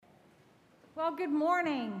Well, good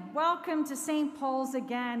morning. Welcome to St. Paul's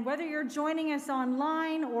again. Whether you're joining us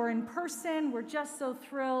online or in person, we're just so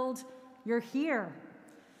thrilled you're here.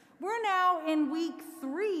 We're now in week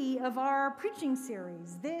 3 of our preaching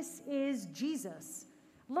series. This is Jesus,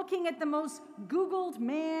 looking at the most Googled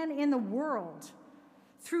man in the world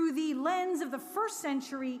through the lens of the first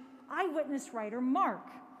century eyewitness writer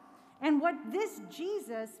Mark, and what this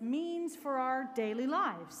Jesus means for our daily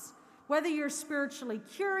lives. Whether you're spiritually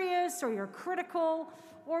curious or you're critical,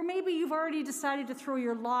 or maybe you've already decided to throw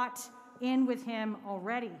your lot in with him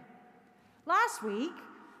already. Last week,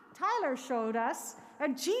 Tyler showed us a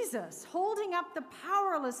Jesus holding up the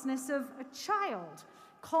powerlessness of a child,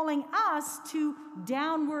 calling us to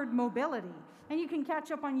downward mobility. And you can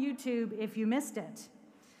catch up on YouTube if you missed it.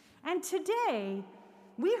 And today,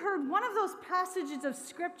 we heard one of those passages of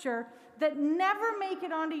scripture that never make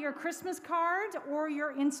it onto your Christmas card or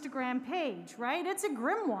your Instagram page, right? It's a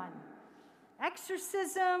grim one.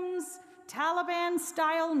 Exorcisms,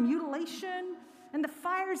 Taliban-style mutilation, and the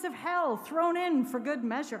fires of hell thrown in for good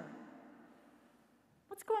measure.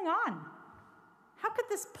 What's going on? How could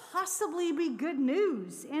this possibly be good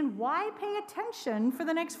news? And why pay attention for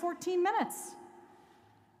the next 14 minutes?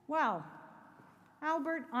 Well,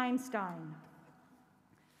 Albert Einstein.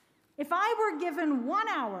 If I were given 1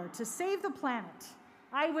 hour to save the planet,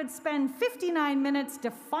 I would spend 59 minutes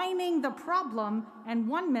defining the problem and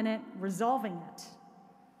 1 minute resolving it.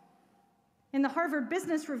 In the Harvard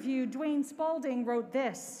Business Review, Dwayne Spalding wrote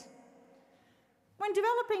this: when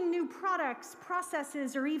developing new products,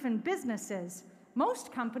 processes, or even businesses,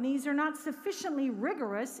 most companies are not sufficiently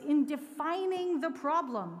rigorous in defining the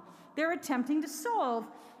problem they're attempting to solve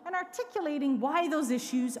and articulating why those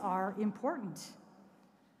issues are important.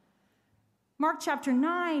 Mark chapter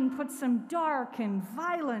 9 puts some dark and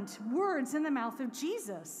violent words in the mouth of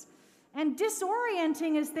Jesus. And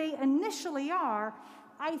disorienting as they initially are,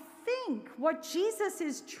 I think what Jesus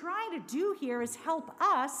is trying to do here is help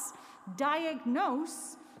us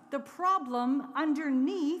diagnose the problem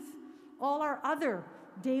underneath all our other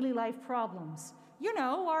daily life problems. You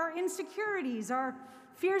know, our insecurities, our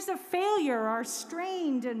fears of failure, our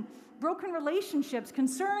strained and broken relationships,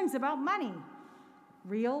 concerns about money,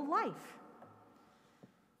 real life.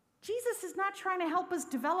 Jesus is not trying to help us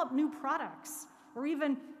develop new products or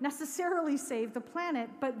even necessarily save the planet,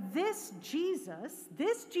 but this Jesus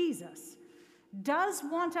does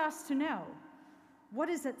want us to know what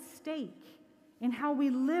is at stake in how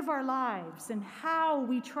we live our lives and how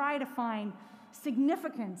we try to find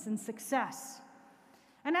significance and success.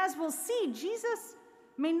 And as we'll see, Jesus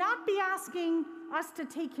may not be asking us to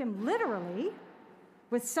take him literally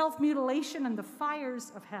with self-mutilation and the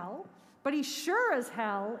fires of hell, but he sure as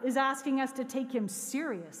hell is asking us to take him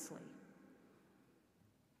seriously.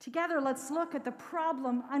 Together, let's look at the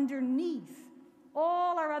problem underneath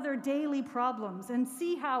all our other daily problems and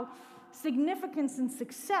see how significance and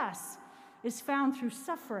success is found through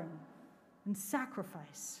suffering and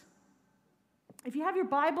sacrifice. If you have your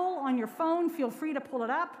Bible on your phone, feel free to pull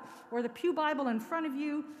it up, or the Pew Bible in front of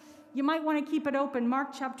you. You might want to keep it open, Mark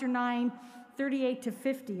chapter 9, 38 to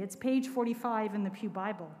 50. It's page 45 in the Pew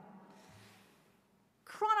Bible.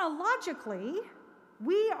 Chronologically,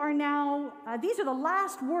 we are now, these are the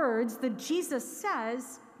last words that Jesus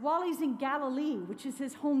says while he's in Galilee, which is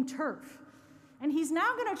his home turf. And he's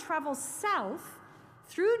now going to travel south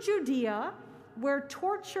through Judea, where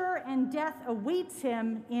torture and death awaits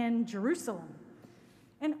him in Jerusalem.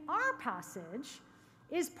 And our passage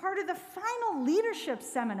is part of the final leadership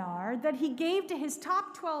seminar that he gave to his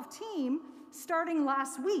top 12 team starting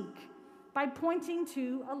last week by pointing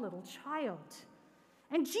to a little child.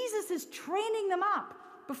 And Jesus is training them up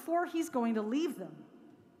before he's going to leave them.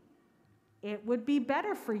 It would be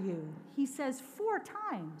better for you, he says 4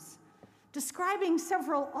 times, describing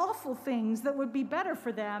several awful things that would be better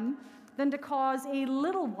for them than to cause a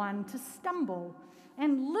little one to stumble.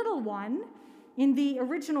 And little one, in the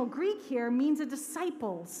original Greek here, means a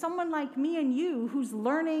disciple, someone like me and you who's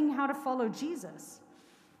learning how to follow Jesus,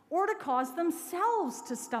 or to cause themselves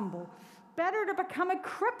to stumble. Better to become a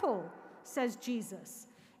cripple, says Jesus,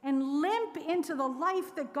 and limp into the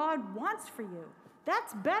life that God wants for you.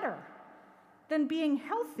 That's better than being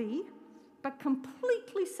healthy, but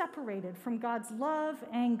completely separated from God's love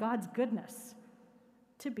and God's goodness,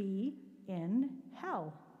 to be in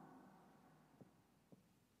hell.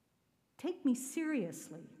 Take me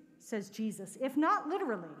seriously, says Jesus, if not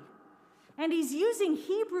literally. And he's using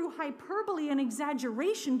Hebrew hyperbole and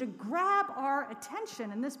exaggeration to grab our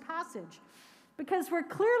attention in this passage, because we're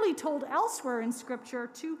clearly told elsewhere in Scripture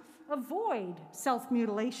to avoid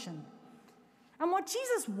self-mutilation. And what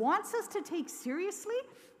Jesus wants us to take seriously,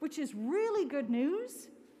 which is really good news,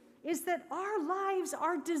 is that our lives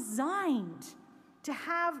are designed to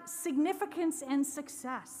have significance and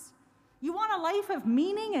success. You want a life of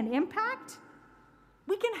meaning and impact?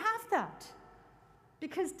 We can have that.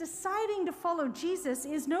 Because deciding to follow Jesus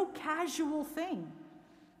is no casual thing.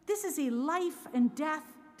 This is a life and death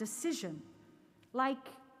decision, like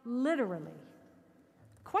literally.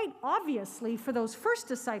 Quite obviously for those first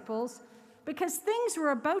disciples, because things were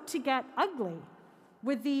about to get ugly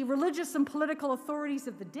with the religious and political authorities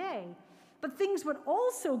of the day, but things would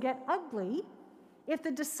also get ugly if the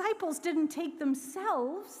disciples didn't take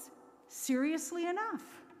themselves seriously enough.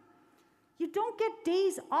 You don't get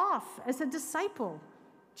days off as a disciple,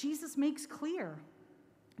 Jesus makes clear.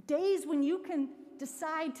 Days when you can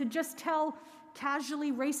decide to just tell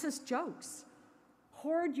casually racist jokes,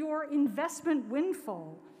 hoard your investment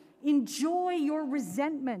windfall, enjoy your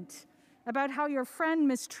resentment about how your friend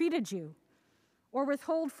mistreated you, or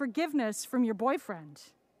withhold forgiveness from your boyfriend.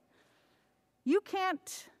 You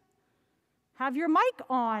can't have your mic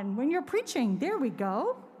on when you're preaching. There we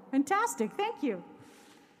go. Fantastic. Thank you.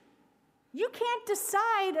 You can't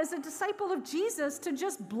decide as a disciple of Jesus to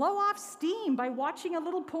just blow off steam by watching a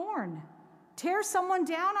little porn, tear someone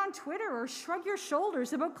down on Twitter, or shrug your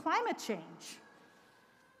shoulders about climate change.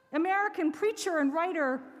 American preacher and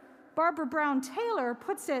writer Barbara Brown Taylor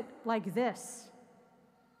puts it like this: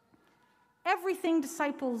 everything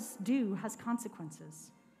disciples do has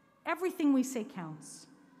consequences. Everything we say counts.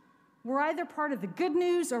 We're either part of the good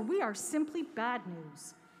news or we are simply bad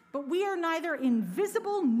news. But we are neither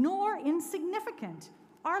invisible nor insignificant.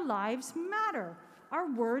 Our lives matter.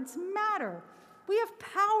 Our words matter. We have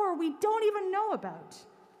power we don't even know about.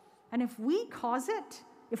 And if we cause it,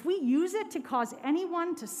 if we use it to cause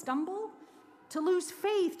anyone to stumble, to lose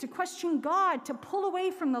faith, to question God, to pull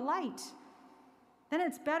away from the light, then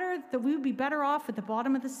it's better that we would be better off at the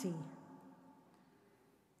bottom of the sea.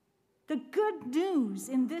 The good news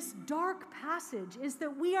in this dark passage is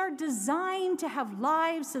that we are designed to have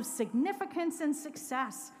lives of significance and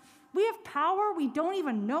success. We have power we don't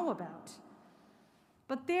even know about.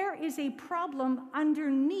 But there is a problem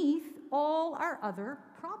underneath all our other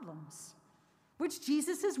problems, which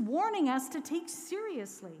Jesus is warning us to take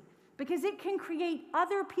seriously, because it can create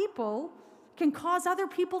other people, can cause other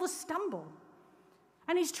people to stumble.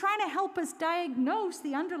 And he's trying to help us diagnose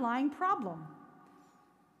the underlying problem.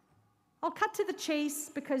 I'll cut to the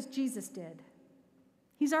chase because Jesus did.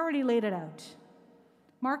 He's already laid it out.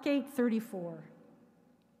 Mark 8:34.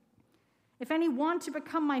 If any want to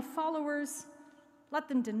become my followers, let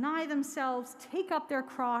them deny themselves, take up their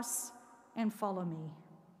cross, and follow me.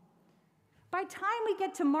 By the time we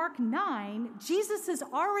get to Mark 9, Jesus has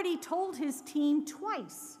already told his team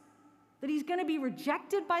twice that he's going to be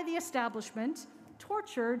rejected by the establishment,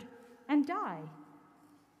 tortured, and die.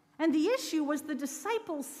 And the issue was the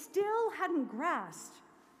disciples still hadn't grasped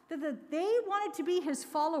that they wanted to be his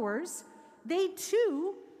followers. They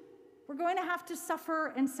too were going to have to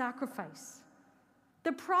suffer and sacrifice.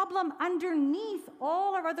 The problem underneath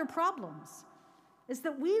all our other problems is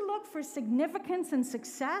that we look for significance and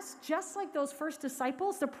success just like those first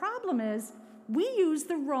disciples. The problem is we use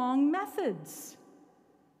the wrong methods.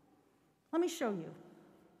 Let me show you.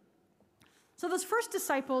 So those first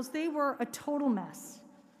disciples, they were a total mess.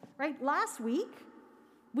 Right? Last week,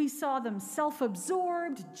 we saw them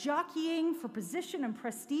self-absorbed, jockeying for position and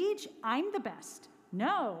prestige. I'm the best.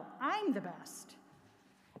 No, I'm the best.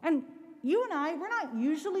 And you and I, we're not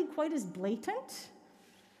usually quite as blatant,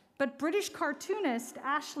 but British cartoonist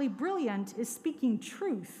Ashley Brilliant is speaking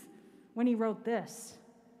truth when he wrote this.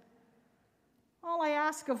 All I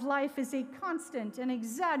ask of life is a constant and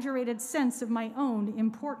exaggerated sense of my own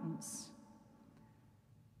importance.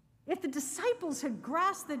 If the disciples had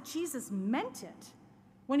grasped that Jesus meant it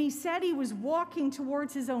when he said he was walking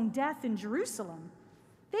towards his own death in Jerusalem,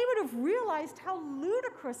 they would have realized how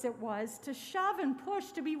ludicrous it was to shove and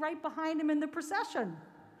push to be right behind him in the procession.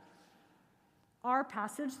 Our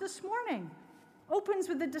passage this morning opens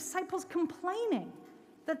with the disciples complaining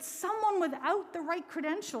that someone without the right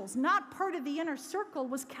credentials, not part of the inner circle,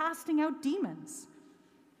 was casting out demons.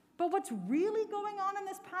 But what's really going on in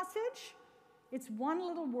this passage? It's one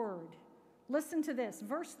little word. Listen to this,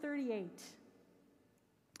 verse 38.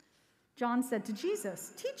 John said to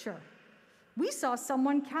Jesus, "Teacher, we saw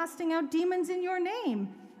someone casting out demons in your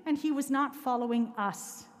name, and he was not following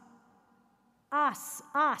us."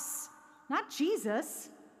 Us, not Jesus.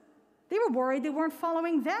 They were worried they weren't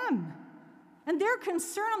following them. And their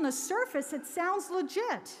concern on the surface, it sounds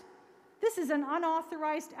legit. This is an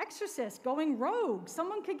unauthorized exorcist going rogue.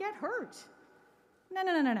 Someone could get hurt.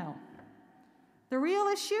 No. The real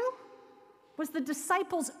issue was the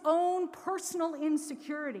disciples' own personal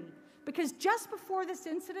insecurity. Because just before this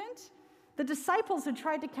incident, the disciples had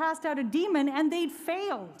tried to cast out a demon and they'd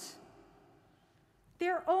failed.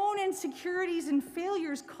 Their own insecurities and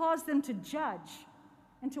failures caused them to judge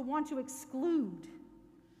and to want to exclude.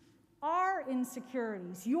 Our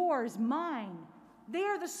insecurities, yours, mine, they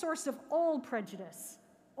are the source of all prejudice,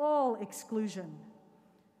 all exclusion.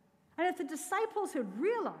 And if the disciples had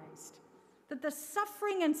realized that the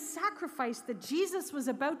suffering and sacrifice that Jesus was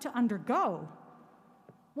about to undergo,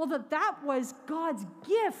 well, that was God's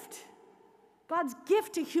gift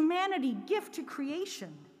to humanity, gift to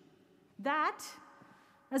creation. That,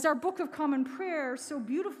 as our Book of Common Prayer so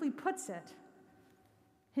beautifully puts it,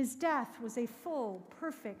 his death was a full,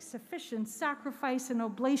 perfect, sufficient sacrifice and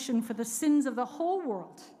oblation for the sins of the whole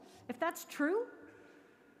world. If that's true,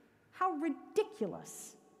 how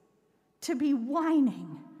ridiculous to be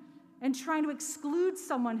whining and trying to exclude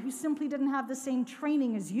someone who simply didn't have the same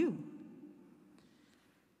training as you.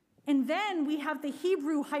 And then we have the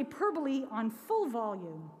Hebrew hyperbole on full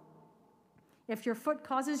volume. If your foot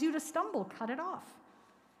causes you to stumble, cut it off.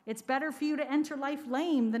 It's better for you to enter life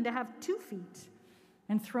lame than to have 2 feet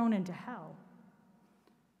and thrown into hell.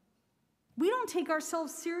 We don't take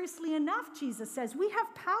ourselves seriously enough, Jesus says. We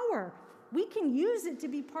have power. We can use it to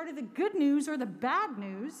be part of the good news or the bad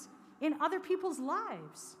news in other people's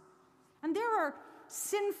lives. And there are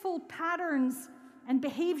sinful patterns and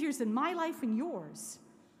behaviors in my life and yours.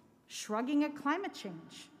 Shrugging at climate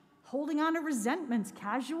change, holding on to resentments,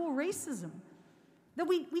 casual racism, that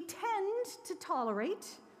we tend to tolerate.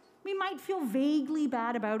 We might feel vaguely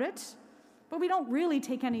bad about it, but we don't really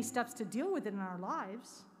take any steps to deal with it in our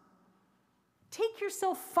lives. Take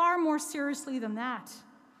yourself far more seriously than that,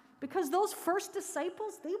 because those first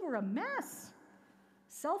disciples, they were a mess.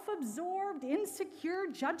 Self-absorbed, insecure,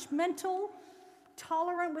 judgmental,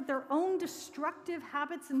 tolerant with their own destructive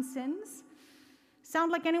habits and sins.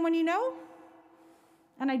 Sound like anyone you know?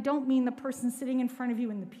 And I don't mean the person sitting in front of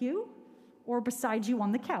you in the pew or beside you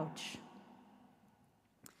on the couch.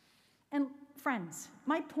 And friends,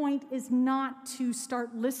 my point is not to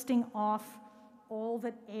start listing off all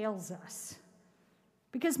that ails us.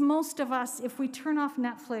 Because most of us, if we turn off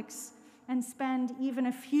Netflix and spend even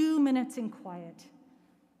a few minutes in quiet,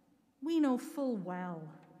 we know full well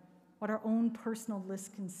what our own personal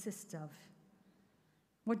list consists of.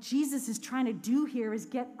 What Jesus is trying to do here is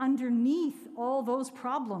get underneath all those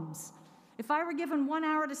problems. If I were given 1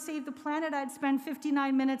 hour to save the planet, I'd spend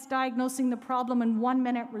 59 minutes diagnosing the problem and 1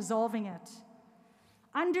 minute resolving it.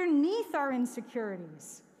 Underneath our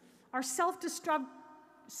insecurities, our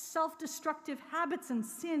self-destructive habits and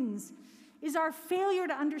sins, is our failure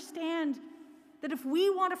to understand that if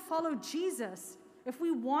we want to follow Jesus, if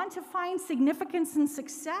we want to find significance and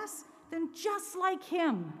success, then just like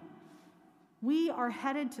him, we are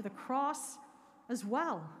headed to the cross as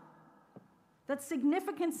well. That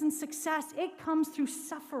significance and success, it comes through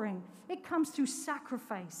suffering. It comes through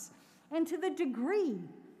sacrifice. And to the degree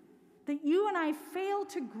that you and I fail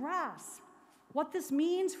to grasp what this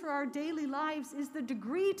means for our daily lives is the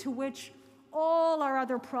degree to which all our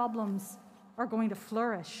other problems are going to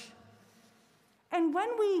flourish. And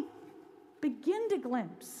when we begin to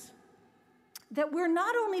glimpse that we're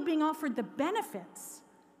not only being offered the benefits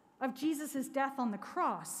of Jesus' death on the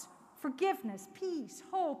cross, forgiveness, peace,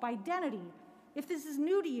 hope, identity. If this is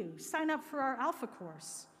new to you, sign up for our Alpha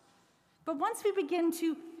course. But once we begin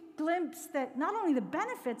to glimpse that not only the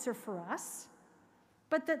benefits are for us,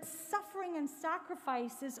 but that suffering and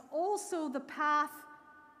sacrifice is also the path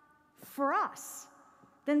for us,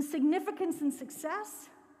 then significance and success,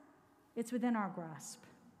 it's within our grasp.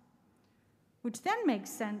 Which then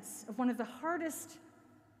makes sense of one of the hardest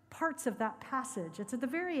parts of that passage. It's at the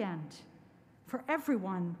very end. For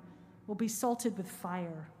everyone will be salted with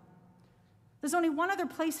fire. There's only one other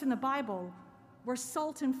place in the Bible where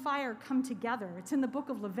salt and fire come together. It's in the book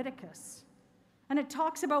of Leviticus. And it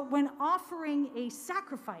talks about when offering a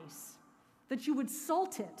sacrifice, that you would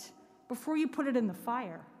salt it before you put it in the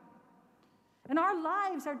fire. And our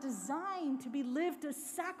lives are designed to be lived as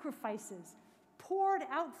sacrifices, poured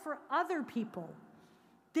out for other people.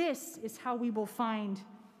 This is how we will find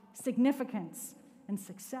significance and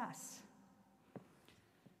success.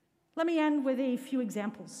 Let me end with a few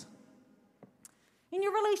examples. In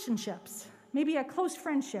your relationships, maybe a close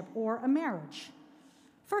friendship or a marriage,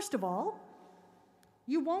 first of all,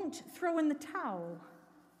 you won't throw in the towel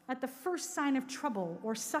at the first sign of trouble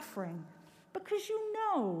or suffering because you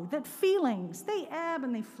know that feelings, they ebb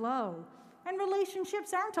and they flow, and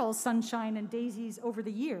relationships aren't all sunshine and daisies over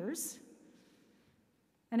the years.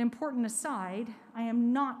 An important aside, I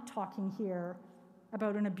am not talking here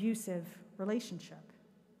about an abusive relationship.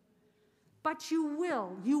 But you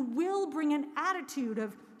will bring an attitude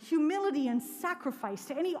of humility and sacrifice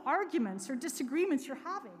to any arguments or disagreements you're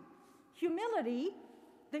having. Humility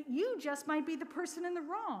that you just might be the person in the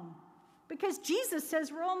wrong. Because Jesus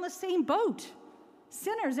says we're all in the same boat.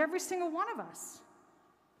 Sinners, every single one of us.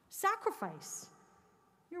 Sacrifice.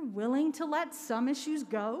 You're willing to let some issues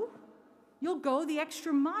go. You'll go the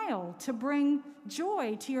extra mile to bring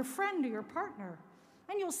joy to your friend or your partner.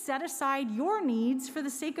 And you'll set aside your needs for the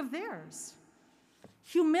sake of theirs.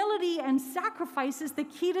 Humility and sacrifice is the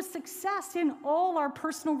key to success in all our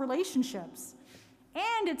personal relationships.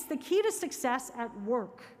 And it's the key to success at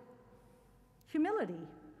work. Humility.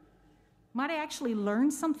 Might I actually learn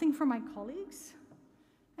something from my colleagues?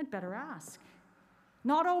 I'd better ask.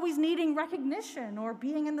 Not always needing recognition or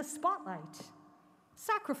being in the spotlight.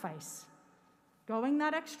 Sacrifice. Going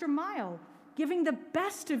that extra mile. Giving the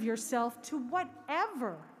best of yourself to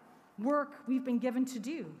whatever work we've been given to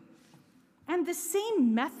do. And the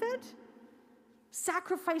same method,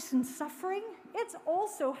 sacrifice and suffering, it's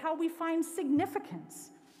also how we find significance.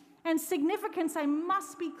 And significance, I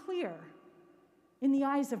must be clear, in the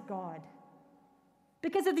eyes of God.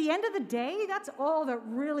 Because at the end of the day, that's all that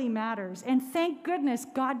really matters. And thank goodness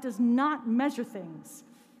God does not measure things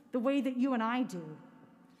the way that you and I do.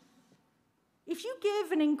 If you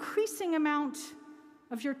give an increasing amount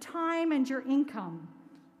of your time and your income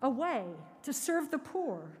away to serve the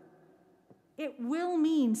poor, it will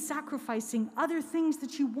mean sacrificing other things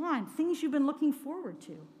that you want, things you've been looking forward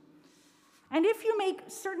to. And if you make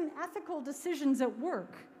certain ethical decisions at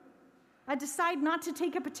work, decide not to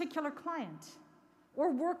take a particular client,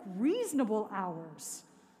 or work reasonable hours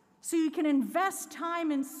so you can invest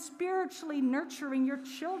time in spiritually nurturing your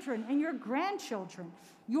children and your grandchildren,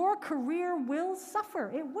 your career will suffer.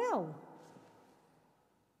 It will.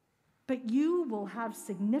 But you will have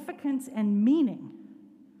significance and meaning.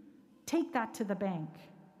 Take that to the bank.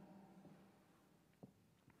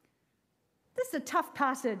 This is a tough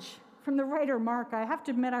passage from the writer Mark. I have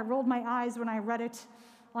to admit, I rolled my eyes when I read it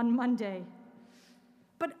on Monday.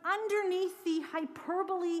 But underneath the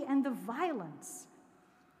hyperbole and the violence,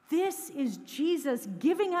 this is Jesus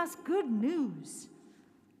giving us good news.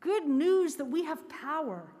 Good news that we have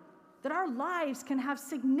power, that our lives can have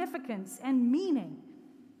significance and meaning,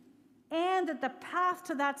 and that the path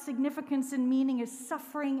to that significance and meaning is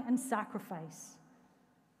suffering and sacrifice.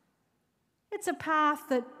 It's a path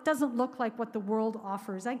that doesn't look like what the world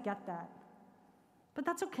offers. I get that. But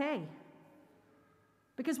that's okay.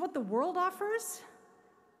 Because what the world offers,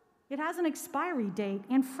 it has an expiry date,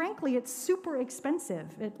 and frankly, it's super expensive.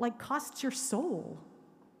 It costs your soul.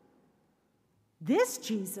 This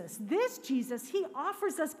Jesus, he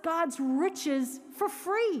offers us God's riches for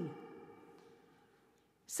free.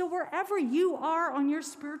 So wherever you are on your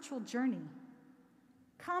spiritual journey,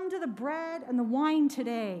 come to the bread and the wine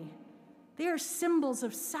today. They are symbols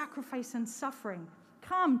of sacrifice and suffering.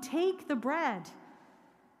 Come, take the bread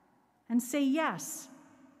and say yes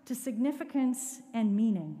to significance and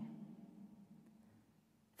meaning.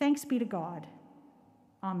 Thanks be to God.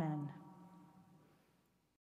 Amen.